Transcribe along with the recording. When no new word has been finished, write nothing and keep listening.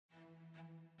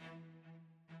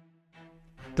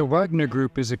The Wagner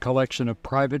Group is a collection of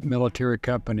private military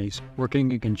companies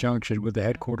working in conjunction with the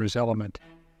headquarters element.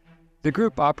 The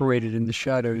group operated in the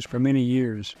shadows for many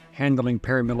years, handling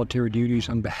paramilitary duties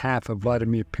on behalf of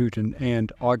Vladimir Putin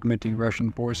and augmenting Russian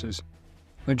forces.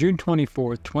 On June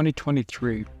 24,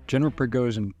 2023, General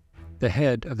Prigozhin, the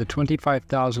head of the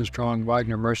 25,000-strong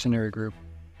Wagner mercenary group,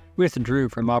 withdrew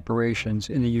from operations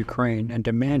in the Ukraine and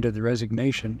demanded the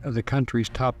resignation of the country's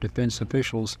top defense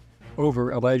officials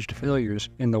over alleged failures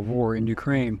in the war in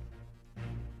Ukraine.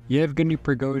 Yevgeny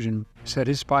Prigozhin said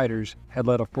his fighters had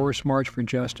led a forced march for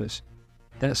justice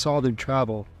that saw them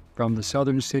travel from the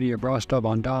southern city of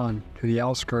Rostov-on-Don to the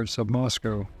outskirts of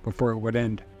Moscow before it would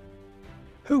end.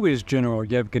 Who is General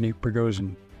Yevgeny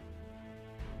Prigozhin?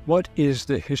 What is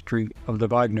the history of the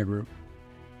Wagner Group?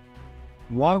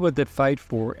 Why would they fight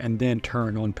for and then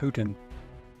turn on Putin?